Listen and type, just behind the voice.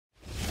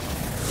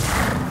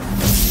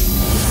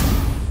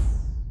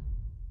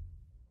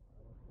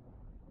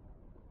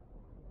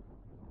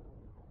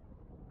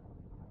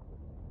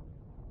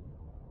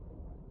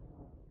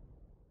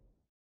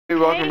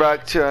welcome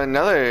back to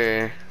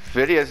another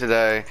video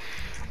today.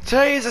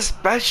 Today is a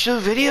special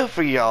video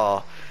for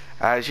y'all,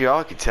 as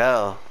y'all can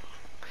tell.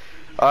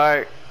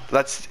 Alright,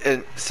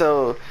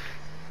 so,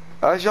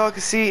 as y'all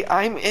can see,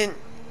 I'm in,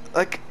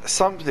 like,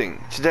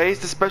 something. Today's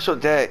the special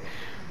day.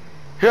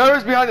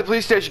 Whoever's behind the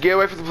police station, get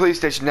away from the police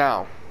station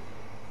now.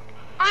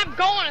 I'm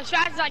going as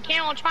fast as I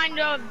can while trying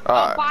to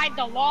abide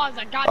the laws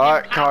of goddamn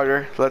Alright,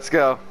 Carter, let's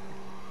go.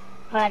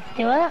 Let's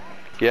do it.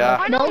 Yeah.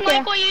 I don't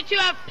like what you two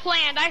have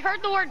planned. I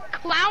heard the word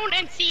clown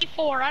and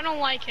C4. I don't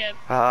like it.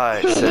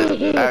 Alright, so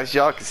as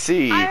y'all can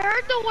see, I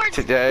heard the word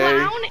today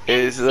clown and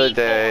is the C4.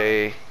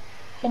 day.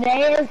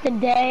 Today is the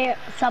day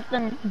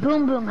something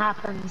boom boom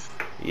happens.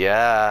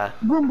 Yeah.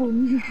 Boom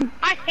boom.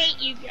 I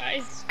hate you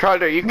guys.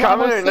 Carter, you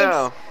coming or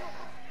no?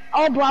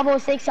 Oh, Bravo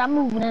 6, I'm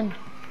moving in.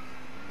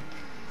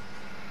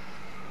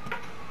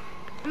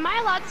 Am I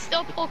allowed to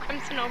still pull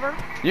Crimson over?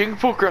 You can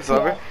pull Chris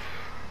over.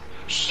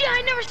 Shit,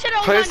 I never said I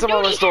was Place on them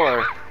on the duty.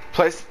 store.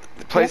 Place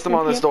them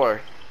on the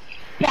store.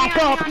 Back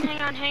up.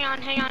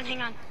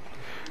 Hang on.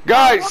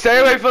 Guys, stay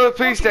away from the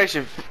police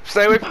station.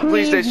 Stay away from the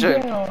police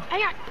station. Hang on,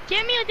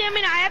 give me a damn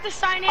minute. I have to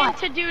sign in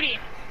to duty.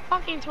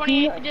 Fucking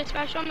 28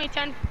 dispatch on me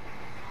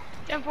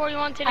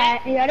 10:41 today.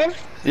 You ready?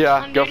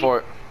 Yeah, go for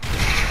it.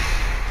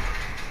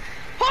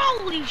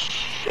 Holy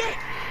shit!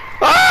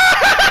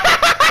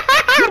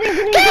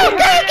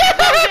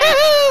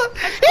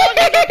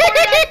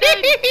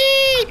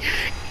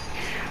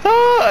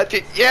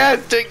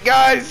 Yes,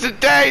 guys,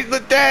 today's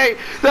the day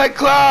that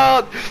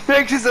Cloud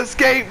makes his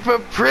escape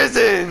from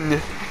prison.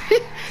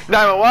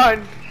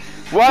 911.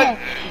 What?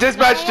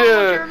 Dispatch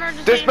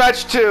 2.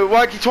 Dispatch 2.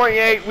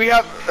 128. We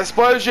have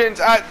explosions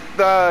at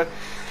the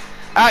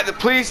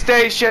police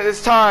station at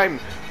this time.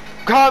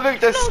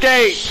 Convict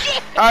escape.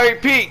 I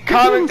repeat,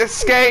 convict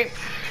escape.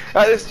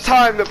 At this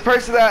time, the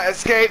person that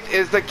escaped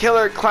is the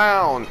killer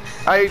clown.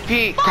 I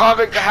repeat,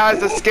 convict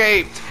has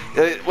escaped.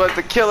 It was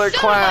the killer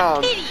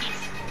clown.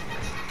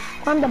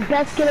 I'm the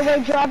best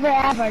getaway driver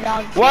ever,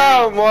 dog.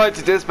 Wow, what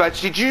to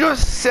dispatch? Did you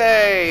just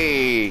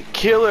say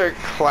killer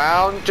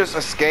clown just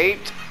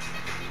escaped?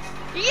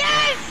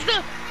 Yes!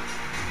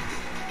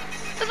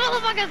 This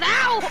motherfucker's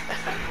out!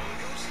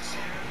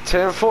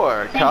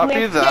 10-4.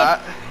 Copy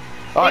that.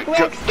 Alright,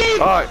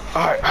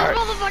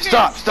 Alright.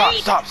 Stop.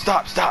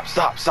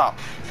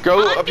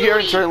 Go up here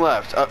and turn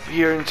left. Up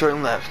here and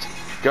turn left.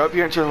 Go up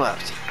here and turn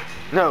left.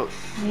 No.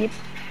 Yep.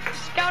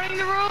 Scouting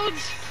the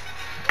roads.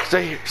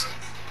 Stay here.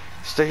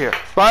 Stay here.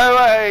 By the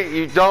way,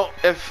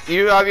 if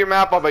you have your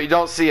map on, but you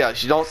don't see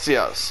us. Yep.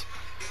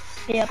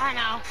 I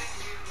know.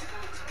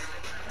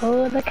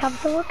 Oh, the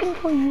cops are looking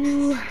for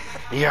you.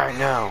 Yeah, I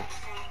know.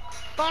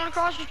 Going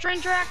across the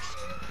train tracks.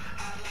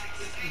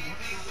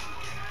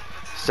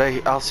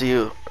 I'll see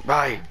you.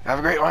 Bye. Have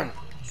a great one.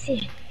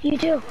 See, you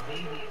too.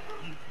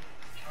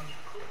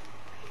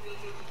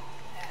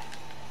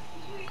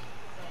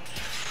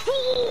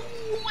 Ooh,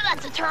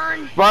 that's a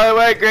turn. By the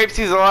way, grape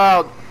seed's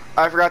allowed.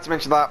 I forgot to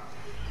mention that.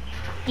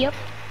 Yep.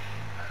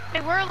 Hey,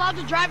 we're allowed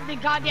to drive the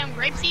goddamn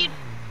grapeseed?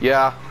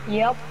 Yeah.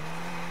 Yep.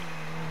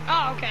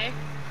 Oh, okay.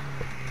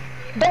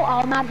 Don't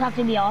all maps have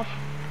to be off?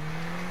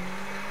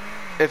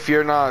 If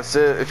you're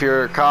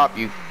a cop,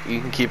 you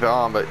can keep it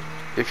on, but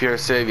if you're a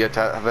civ, you have to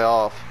have it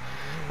off.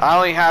 I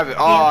only have it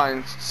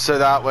on so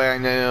that way I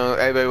knew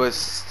everybody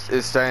is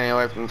staying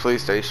away from the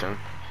police station.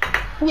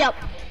 Yep.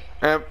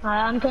 Yep.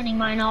 I'm turning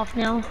mine off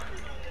now.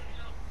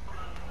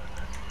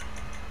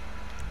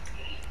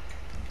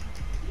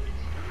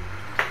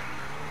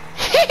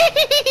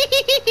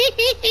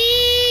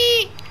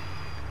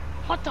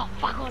 What the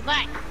fuck was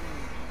that?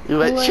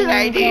 What should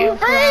I do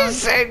first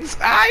since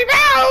I'm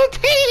out?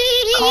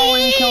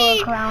 Calling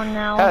killer clown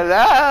now.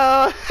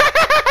 Hello.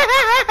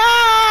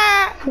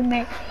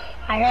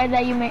 I heard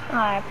that you make.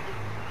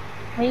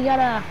 We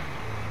gotta.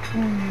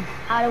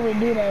 How do we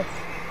do this?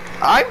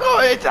 I'm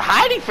going into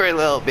hiding for a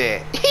little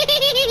bit.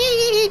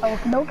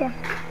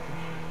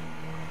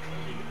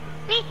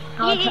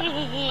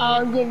 Okay.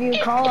 I'll give you a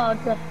call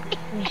out to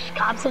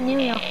cops in New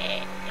York.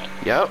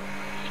 Yep.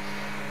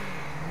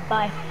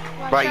 Bye.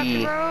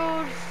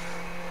 Bye.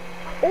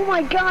 Oh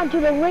my god,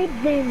 dude, the rape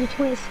van just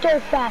went so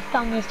fast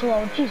on this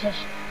road. Jesus.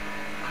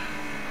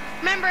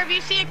 Remember, if you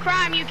see a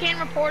crime, you can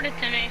report it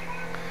to me.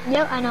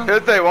 Yep, I know.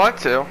 If they want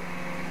to.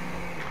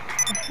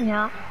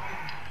 Yeah.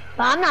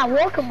 But I'm not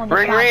working with the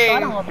Ring cops, so I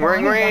ring. don't report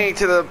Ring ring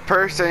to the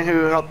person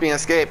who helped me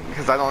escape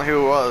because I don't know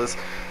who it was.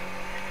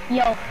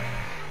 Yo.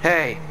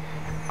 Hey,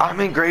 I'm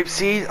in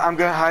Grapeseed. I'm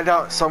gonna hide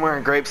out somewhere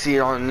in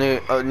Grapeseed on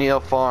O'Neill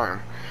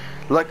Farm.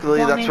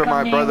 Luckily, that's where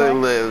my brother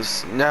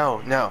lives.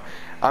 No.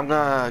 I'm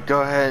gonna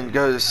go ahead and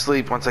go to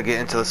sleep once I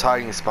get into this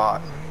hiding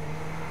spot.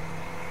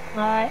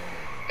 Alright.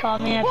 Call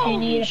me if you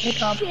need a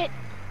pickup.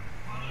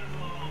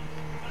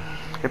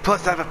 And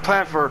plus, I have a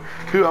plan for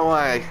who I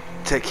want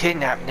to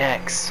kidnap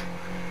next.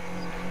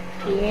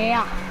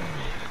 Yeah.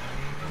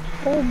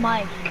 Oh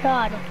my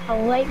god, a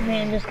light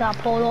van just got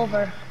pulled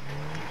over.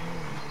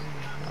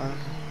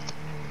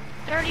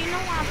 Dirty, you know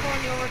why I'm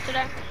pulling you over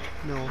today?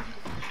 No.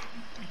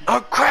 Oh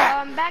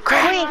crap! Back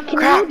Crap! on the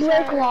Crap! Can we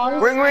break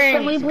laws? Ring ring!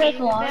 Can we break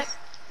laws?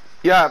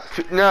 Yeah,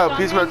 no, So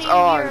peace I'm mode's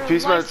gonna need on. your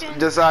Peace mode's license,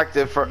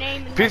 disactive for.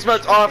 name, and Peace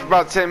mode's on for registration.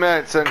 about 10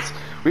 minutes since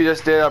we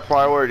just did a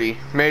priority,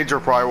 major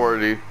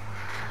priority.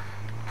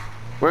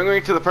 Ring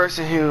ring to the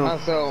person who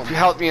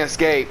helped me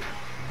escape.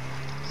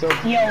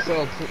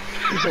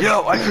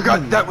 Yo, I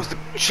forgot that was the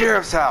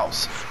sheriff's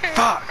house.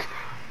 Fuck.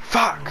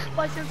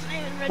 License,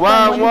 name, and When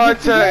I registration.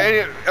 want to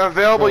any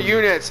available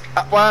units,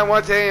 when I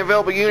want to any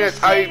available units,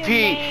 Just say your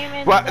IEP. name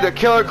and The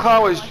killer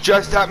clown was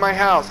just at my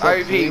house.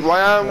 IEP.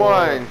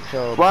 One-on-one.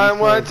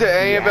 One-on-one to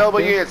any available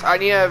units. I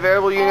need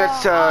available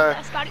units to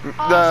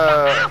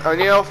the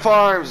O'Neill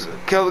Farms.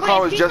 Killer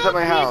clown was just at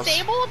my house.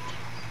 Disabled?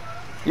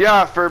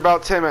 Yeah, for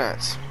about 10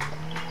 minutes.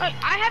 I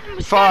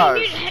haven't. 5.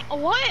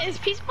 What is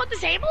Peace Mode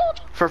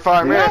disabled? For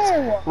 5 minutes.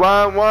 No.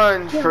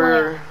 One-on-one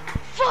for.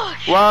 Fuck.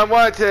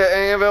 One-on-one to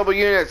any available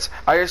units.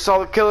 I just saw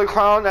the killer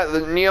clown at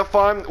the O'Neill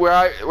Farm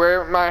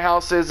where my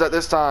house is at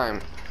this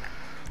time.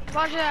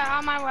 Roger that,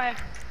 on my way.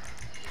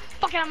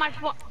 Fuck out of my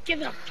get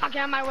the fuck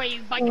out of my way,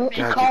 you biker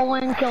bitch. Call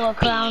in killer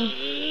clown.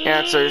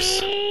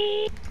 Answers.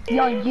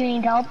 Yo, you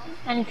need help?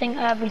 Anything,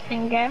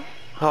 everything there?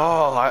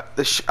 Oh,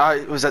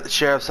 I was at the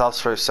sheriff's house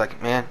for a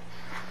second, man.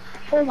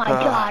 Oh my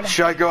god.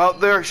 Should I go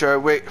out there, or should I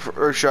wait,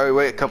 or should I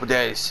wait a couple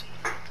days?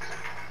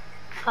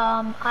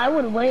 I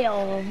would wait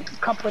a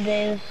couple of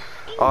days.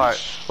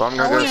 Alright, well I'm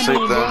gonna go to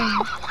sleep then.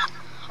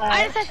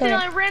 I just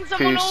accidentally ran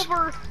someone Peace.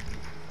 over.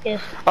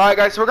 Yes. Alright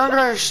guys, so we're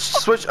gonna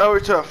switch over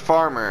to a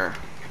farmer.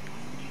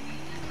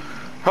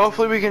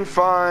 Hopefully we can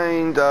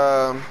find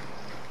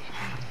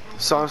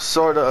some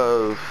sort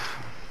of...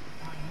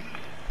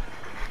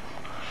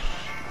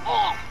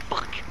 Oh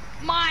fuck!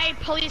 My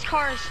police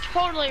car is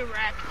totally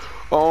wrecked.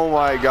 Oh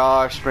my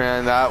gosh,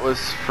 man, that was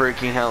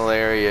freaking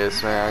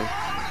hilarious, man.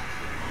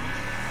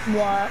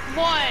 What?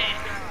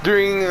 What?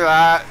 Doing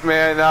that,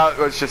 man, that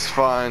was just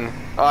fun.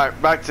 Alright,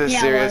 back to the Yeah,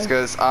 it serious, was.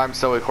 because I'm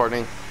still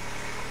recording.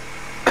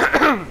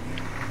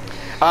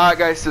 Alright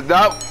guys, so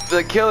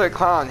the killer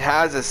clown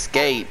has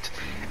escaped.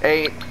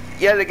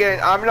 Yet again,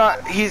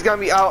 he's not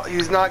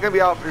gonna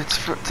be out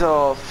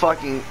till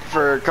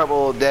for a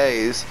couple of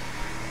days.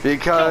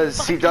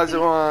 Because he doesn't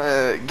want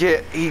to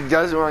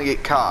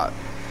get caught.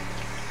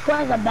 Who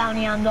has a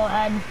bounty on their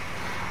head?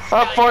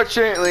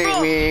 Unfortunately,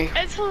 Bro, me.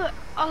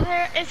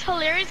 It's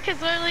hilarious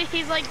because literally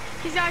he's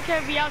not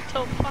gonna be out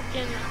till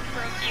fucking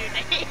for a few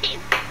days.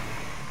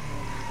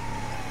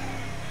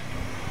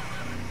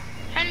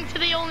 Heading to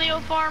the O'Neill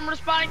farm,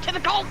 responding to the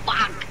call.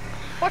 Fuck!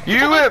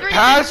 You went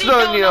past the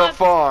O'Neill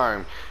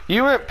farm.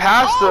 You went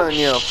past the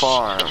O'Neill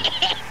farm.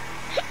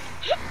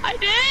 I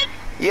did?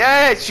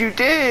 Yes, you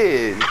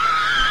did.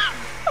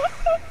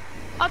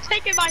 I'll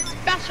take it my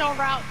special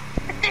route.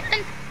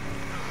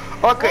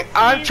 Okay,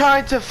 I'm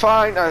trying to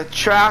find a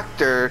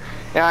tractor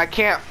and I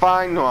can't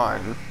find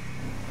one.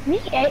 Me?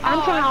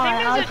 I'll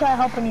try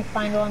helping you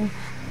find one.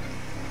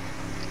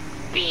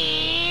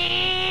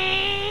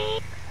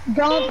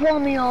 Don't pull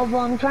me over.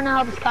 I'm trying to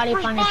help Scotty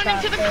find a Responding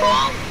tractor. to the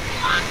call.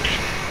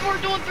 Fuck!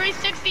 We're doing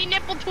 360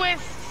 nipple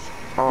twists.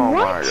 Oh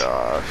What? my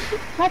gosh.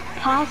 That's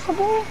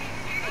possible?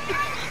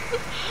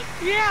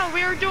 Yeah,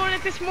 we were doing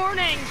it this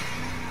morning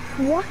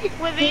What?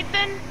 with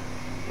Ethan.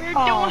 We were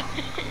Oh. doing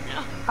it.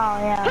 Oh,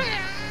 yeah.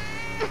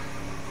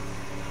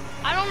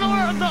 I don't know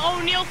where the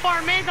O'Neill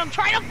farm is. I'm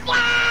trying to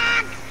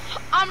flag.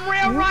 I'm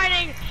rail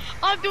riding.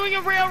 I'm doing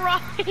a rail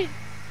ride.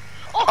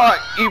 Oh.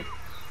 Alright,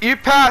 you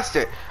passed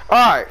it.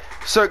 Alright,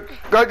 so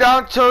go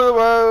down to the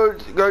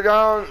road, go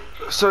down,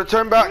 so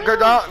turn back,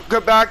 go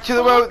back to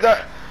the road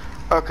that,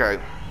 okay.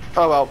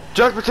 Oh well,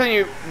 just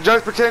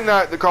pretend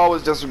that the call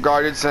was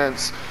disregarded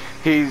since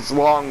he's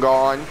long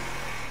gone.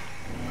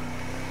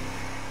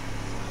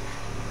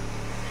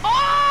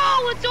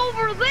 Oh, it's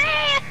over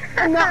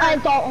there. No, I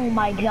thought, oh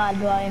my god,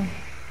 Brian.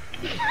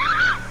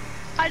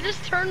 I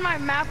just turned my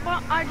map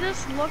on. I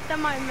just looked at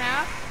my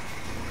map.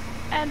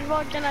 And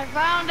fucking I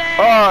found it.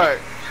 Alright,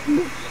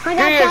 I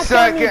Give me a got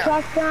second.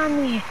 tractor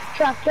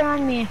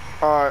on me.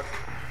 alright,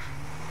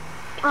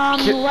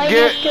 Right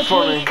get next to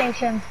for police me.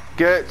 station.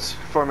 get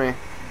for me.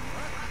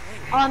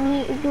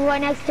 Right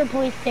next to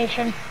police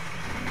station.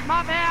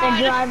 My bad.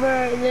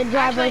 The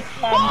driver Actually,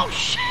 said, oh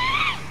shit!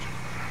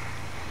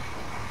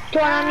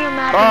 turn on your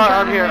map. Alright,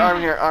 and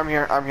I'm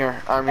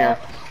here.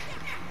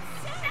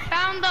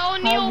 Found the I'll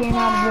O'Neill be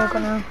not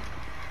broken farm. now.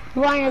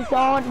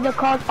 Brian, the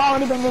car's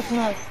already been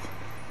dismissed.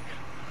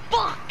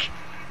 Fuck!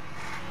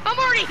 I'm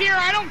already here.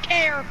 I don't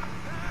care.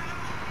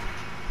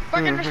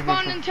 Fucking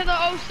responding to the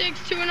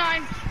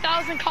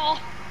 0629000 call.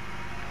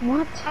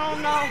 What? I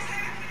don't know.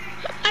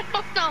 I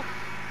don't know.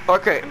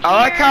 Okay, I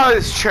like how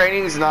his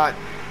training's not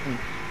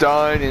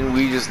done and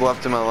we just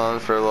left him alone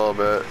for a little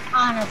bit.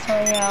 Honestly,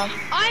 yeah.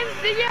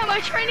 Yeah, my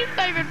training's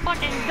not even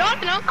fucking done.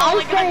 And I'm I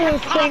calling say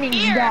his it training's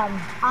here. done.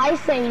 I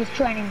say his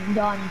training's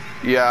done.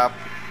 Yeah.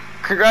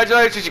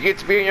 Congratulations, you get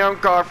to be in your own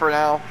car for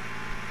now.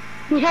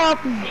 Yep.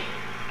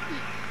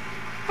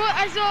 But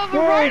I still have a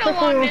Yeah, ride it's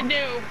along to okay.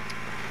 do.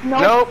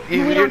 Nope, we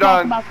you're don't talk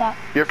done. about that.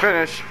 You're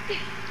finished.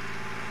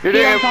 You're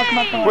Yeah, doing talk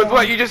about the with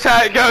what you just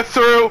had to go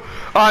through.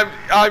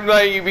 I'm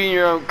letting you be in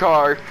your own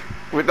car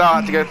without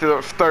having to go through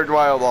the third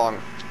mile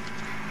long.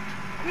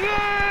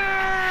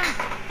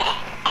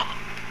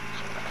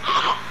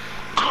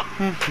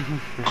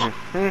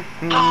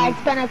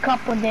 It's been a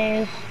couple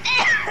days.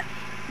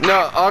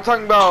 No, I'm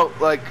talking about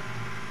like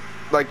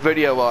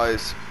video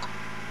wise.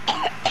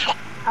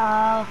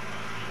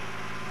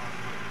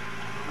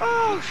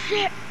 Oh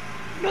shit.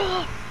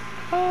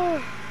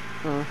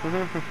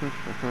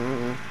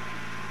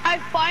 I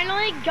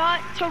finally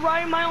got to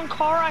ride my own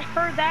car. I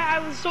heard that. I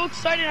was so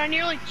excited. I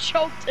nearly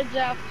choked to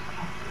death.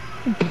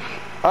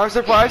 I'm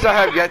surprised I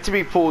have yet to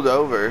be pulled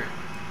over.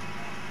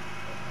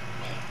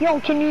 Yo,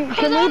 can we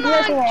break a law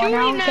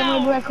now?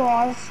 Can we break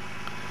laws?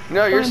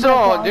 No, you're still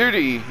on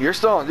duty. You're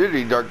still on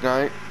duty, Dark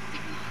Knight.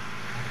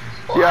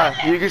 Yeah,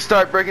 you can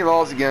start breaking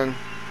laws again.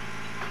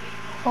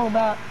 Hold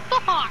up.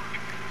 Fuck.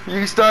 You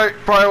can start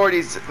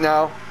priorities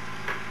now.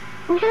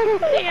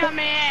 Damn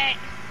it.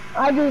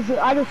 I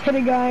just hit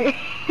a guy.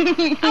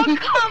 Oh,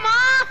 come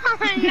on.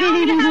 Now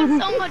I'm gonna have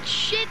so much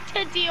shit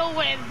to deal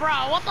with,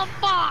 bro. What the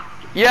fuck?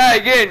 Yeah,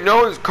 again,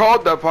 no one's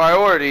called the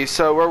priority,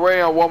 so we're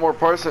waiting on one more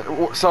person,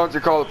 someone to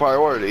call the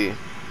priority.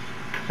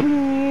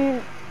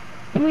 Who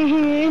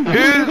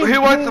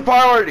wants the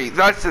priority?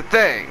 That's the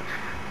thing.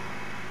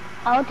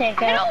 I'll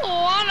take it. I don't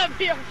wanna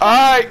be a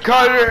Alright,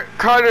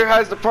 Carter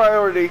has the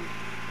priority.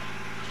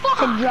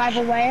 To drive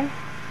away.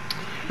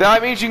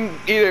 That means you can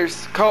either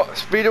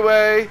speed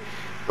away,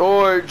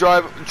 or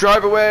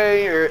drive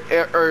away,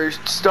 or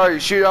start a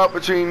shootout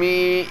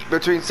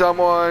between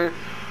someone,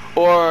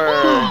 or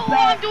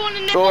I'm doing a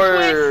nipple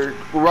twist.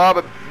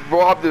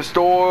 rob the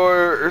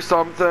store or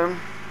something.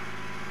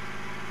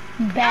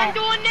 Bet.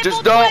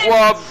 Just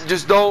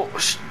don't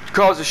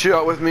cause a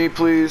shootout with me,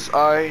 please.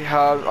 I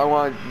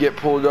want to get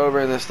pulled over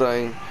in this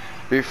thing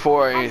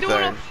before anything. I'm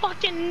doing a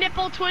fucking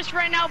nipple twist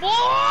right now,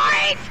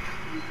 boys.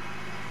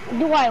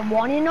 Do I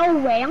want to know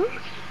where?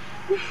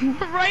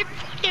 Right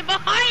fucking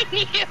behind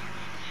you.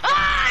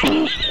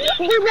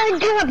 That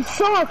god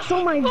sucks,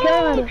 oh my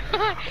god.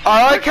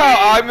 I like how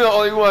I'm the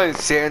only one in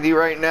Sandy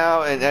right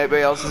now and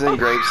everybody else is in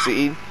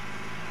Grapeseed.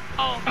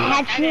 Oh, fuck,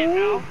 I didn't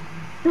know.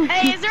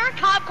 Hey, is there a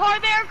cop car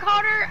there,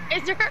 Carter?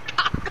 Is there a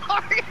cop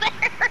car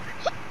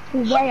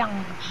there? Where?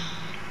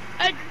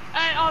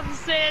 I'm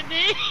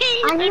Sandy.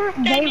 I'm not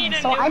I there, need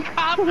a so new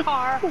cop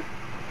car.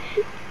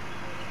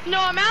 No,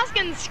 I'm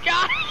asking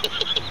Scotty.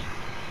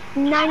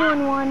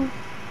 911.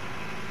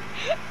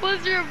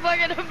 What's your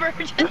fucking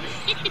emergency?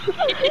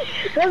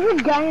 There's a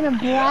guy in a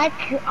black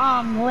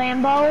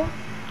Lambo,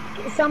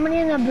 somebody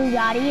in a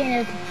Bugatti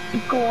and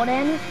it's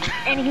golden,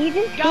 and he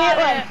just hit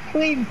like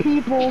 3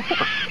 people.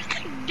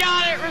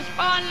 Got it,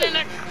 responding in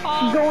a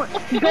call.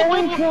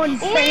 Going towards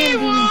Sandy.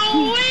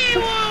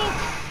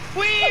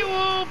 Wee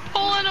woo,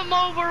 pulling him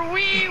over,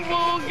 wee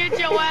woo, get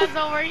your ass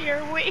over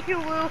here, wee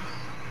woo.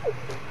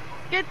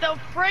 Get the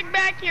frig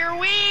back here,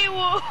 wee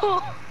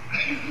woo.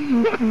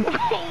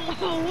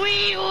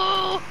 Wee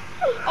woo.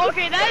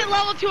 Okay, that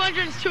level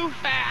 200 is too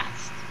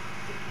fast.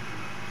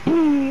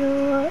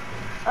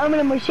 I'm in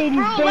a Mercedes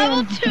Benz.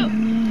 Level 2.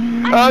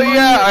 Oh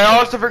yeah, I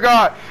also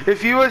forgot.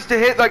 If you was to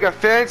hit like a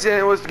fence and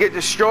it was to get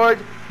destroyed,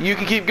 you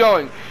can keep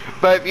going.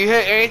 But if you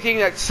hit anything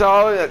that's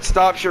solid that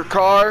stops your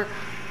car,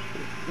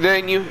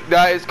 then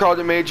that is called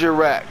a major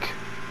wreck.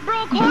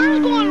 Bro, car's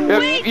going way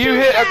too fast. If you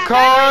hit a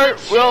car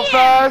real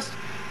fast,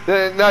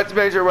 then that's a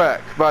major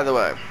wreck, by the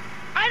way.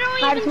 I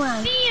don't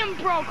even see him,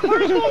 bro.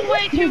 Car's going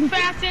way too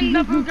fast in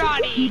the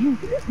Bugatti.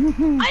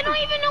 I don't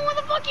even know where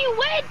the fuck you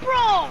went,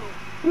 bro.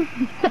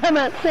 I'm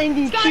at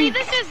Sandy's. Scotty,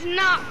 this is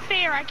not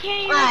fair. I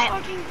can't even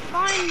fucking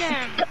find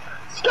them.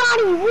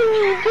 Scotty,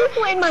 you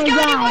went my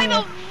Scotty, guy. why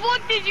the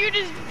fuck did you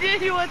just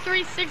do a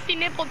 360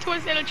 nipple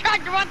twist in a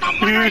tractor? What the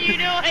fuck are you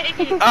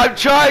doing? I'm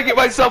trying to get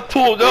myself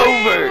pulled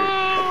over.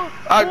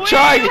 I'm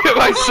trying to get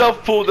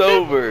myself pulled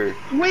over.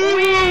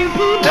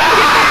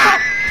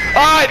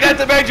 Alright, that's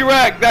a major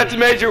wreck. That's a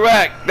major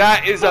wreck.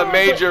 That is a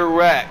major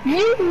wreck.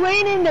 You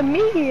ran into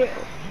me.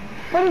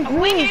 What is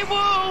this?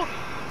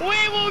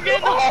 We will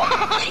get the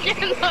fuck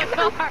in the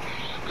car.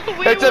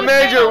 It's a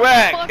major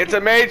wreck. It's a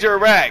major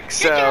wreck.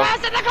 So get your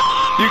ass in the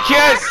car. You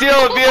can't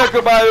steal a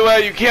vehicle, by the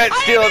way. You can't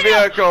steal a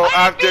vehicle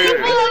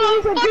after.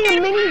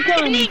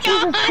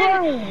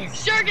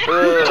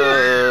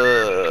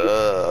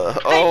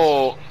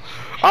 Oh,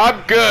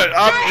 I'm good.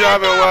 I'm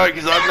driving away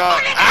because I'm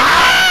not.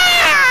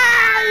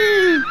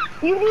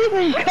 You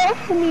even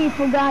cuffed me,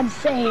 for God's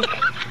sake.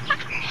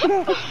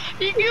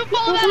 You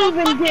pulled out a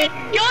fucking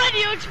gun.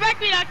 You expect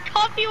me to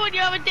cuff you when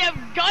you have a damn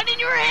gun in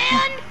your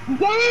hand?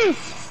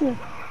 Yes.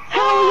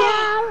 Hell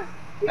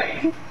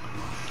yeah.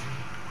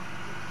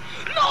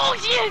 No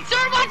shit,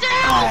 sir, watch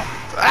out!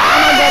 I'm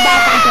gonna go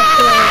back on the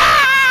floor.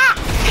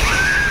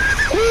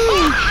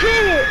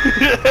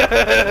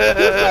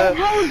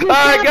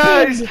 Alright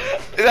guys,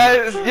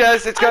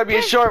 yes, it's gonna be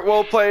a short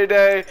role play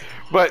today,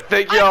 but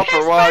thank you all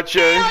for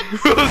watching.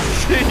 We'll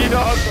see you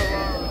all tomorrow.